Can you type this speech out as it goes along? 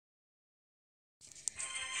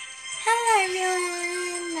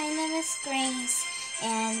screens,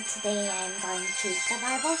 and today I'm going to read the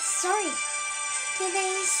Bible story. The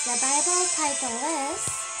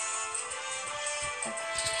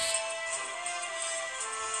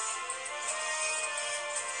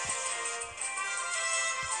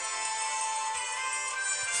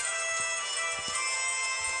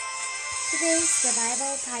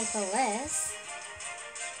Bible title is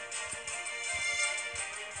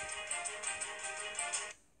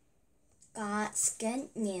God's Good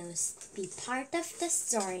News. Be part of the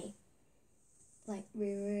story. We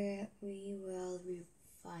will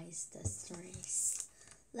revise the stories.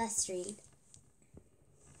 Let's read.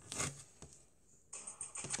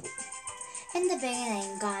 In the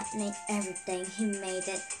beginning, God made everything. He made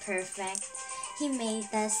it perfect. He made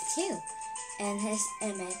us too in His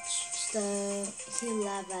image. So He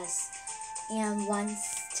loves us and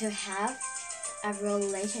wants to have a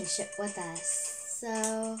relationship with us.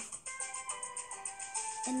 So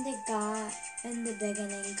in the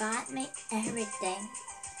beginning, God made everything.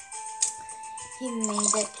 He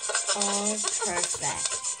made it all perfect.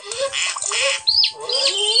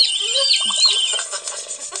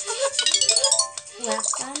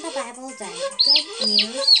 Left on the Bible then, good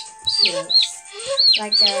news truths,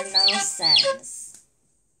 like there are no sins.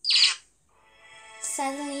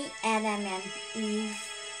 Suddenly, Adam and Eve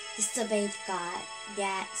disobeyed God.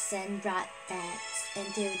 That sin brought death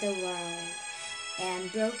into the world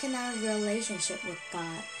and broken our relationship with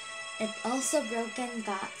God. It also broken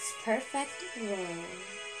God's perfect world.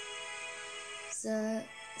 So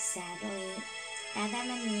sadly, Adam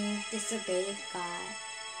and Eve disobeyed God,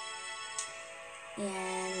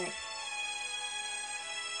 and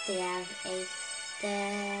they have ate the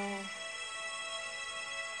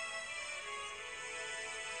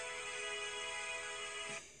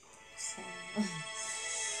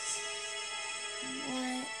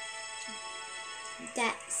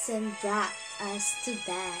that sin brought us to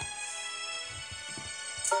death.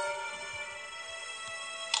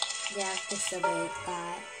 They have disobeyed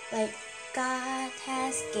God. God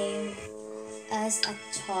has given us a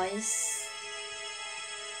choice.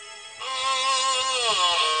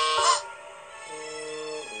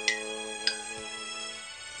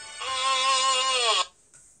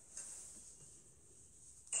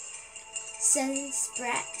 Sin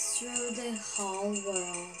spread through the whole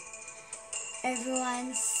world.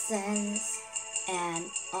 Everyone sins, and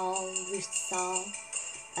all result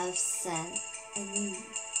of sin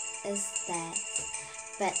is death.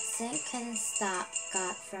 But sin couldn't stop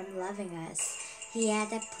God from loving us. He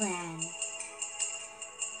had a plan.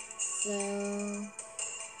 So,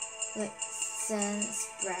 sin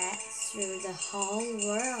spread through the whole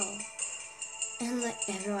world, and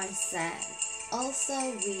everyone sinned. Also,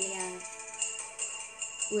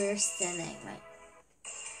 we're sinning.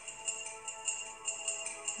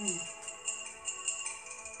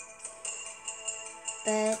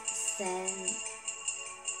 But sin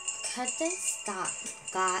couldn't stop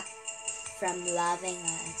God from loving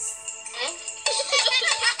us.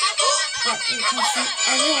 But you can see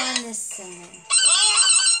everyone is sinning.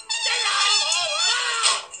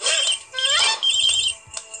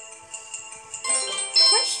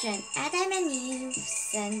 Question: Adam and Eve's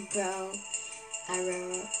sin broke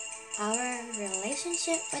our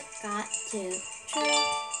relationship with God too. True.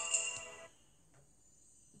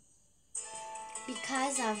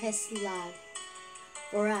 Because of His love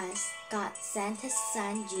for us, God sent His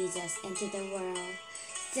Son Jesus into the world.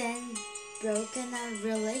 Sin broken our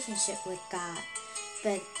relationship with God,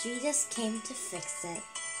 but Jesus came to fix it.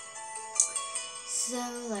 So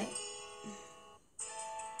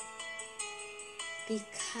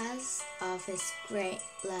because of His great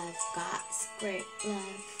love, God's great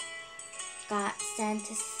love, God sent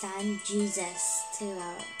His Son Jesus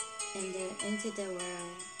into the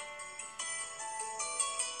world.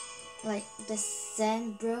 The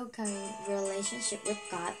sin broke our relationship with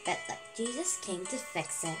God, but Jesus came to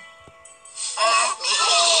fix it.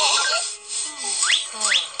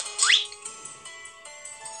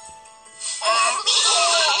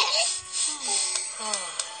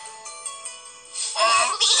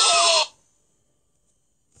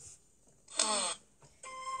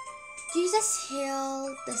 Jesus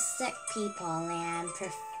healed the sick people and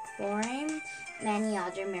performed many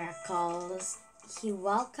other miracles. He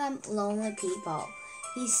welcomed lonely people.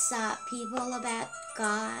 He taught people about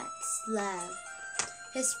God's love.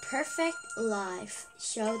 His perfect life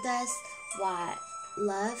showed us what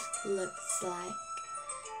love looks like.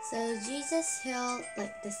 So Jesus healed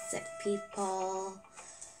the sick people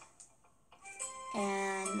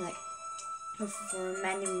and performed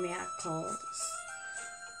many miracles.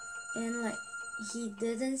 And He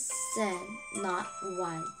didn't sin, not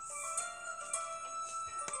once.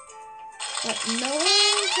 But no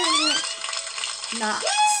one can not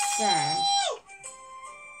sin.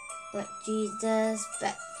 But Jesus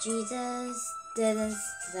didn't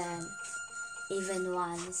sin even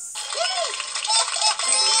once.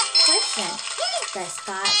 Question: does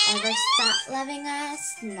God ever stop loving us?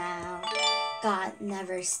 No, God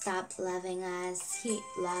never stopped loving us. He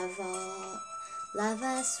loves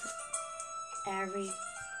us every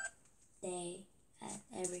day and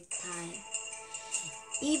every time.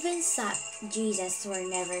 Even Jesus were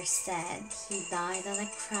never sad. He died on a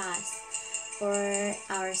cross for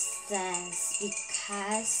our sins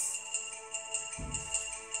because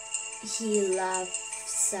He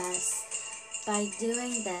loves us. By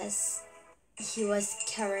doing this, He was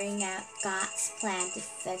carrying out God's plan to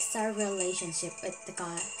fix our relationship with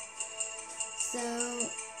God. So,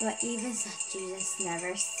 what even Jesus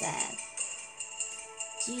never said.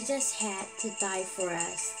 Jesus had to die for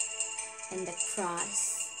us on the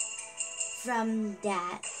cross. From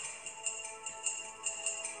that,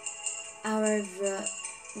 our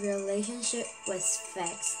relationship was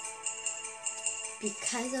fixed.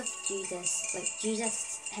 Because of Jesus,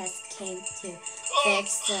 Jesus has came to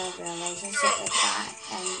fix the relationship with God,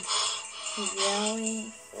 and He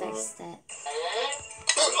really fixed it.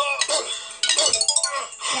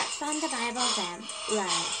 Yeah, from the Bible then,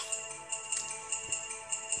 love.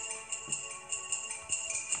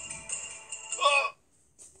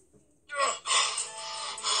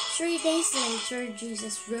 Three days later,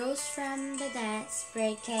 Jesus rose from the dead,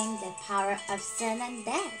 breaking the power of sin and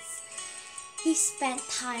death. He spent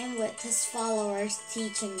time with His followers,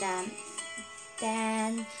 teaching them.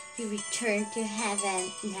 Then He returned to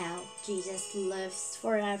heaven. Now Jesus lives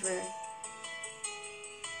forever.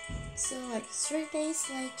 So 3 days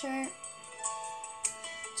later,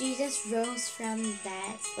 Jesus rose from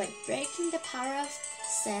death, breaking the power of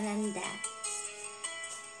sin and death.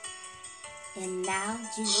 And now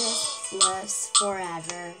Jesus lives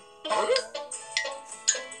forever.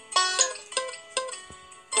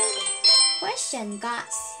 Question: God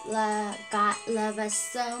loved us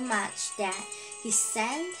so much that He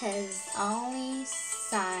sent His only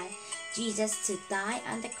Son, Jesus, to die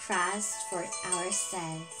on the cross for our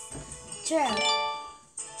sins. True.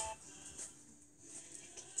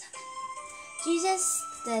 Jesus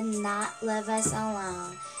did not leave us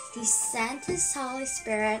alone. He sent His Holy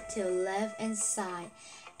Spirit to live inside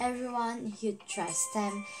everyone who trusts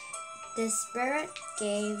Him. The Spirit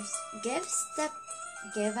gives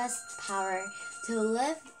us power to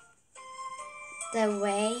live the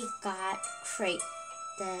way God created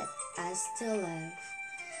us to live.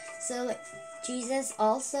 So Jesus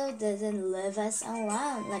also doesn't leave us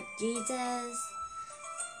alone. Jesus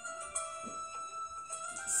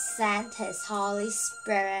sent His Holy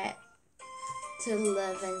Spirit to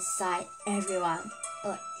live inside everyone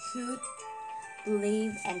who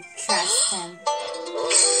believe and trust Him.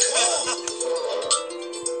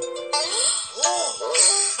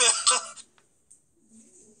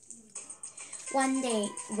 One day,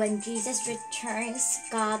 when Jesus returns,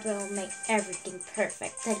 God will make everything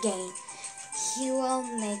perfect again. He will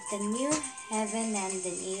make the new heaven and the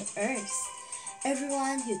new earth.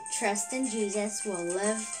 Everyone who trusts in Jesus will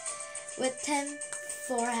live with Him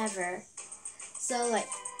forever. So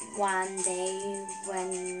one day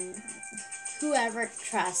when whoever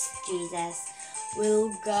trusts Jesus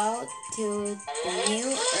will go to the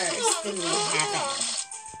new earth, the new heaven.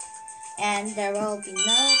 And there will be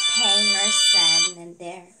no pain or sin in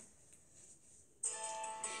there.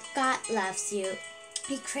 God loves you.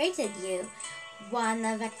 He created you, one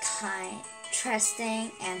of a kind,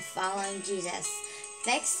 trusting and following Jesus.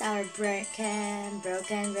 Fix our broken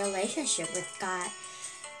relationship with God.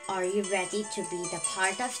 Are you ready to be the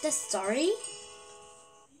part of the story?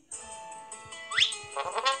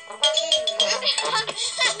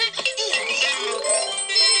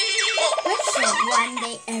 One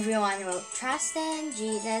day everyone will trust in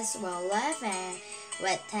Jesus, will live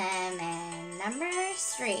with Him. And number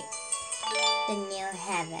 3, the new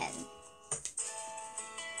heaven.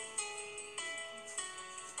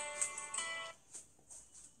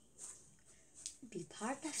 Be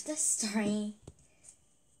part of the story.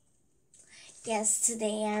 Yes,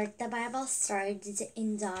 today I read the Bible story. Did you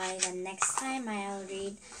enjoy? And next time I'll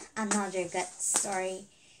read another good story.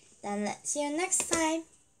 Then let's see you next time.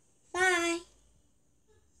 Bye!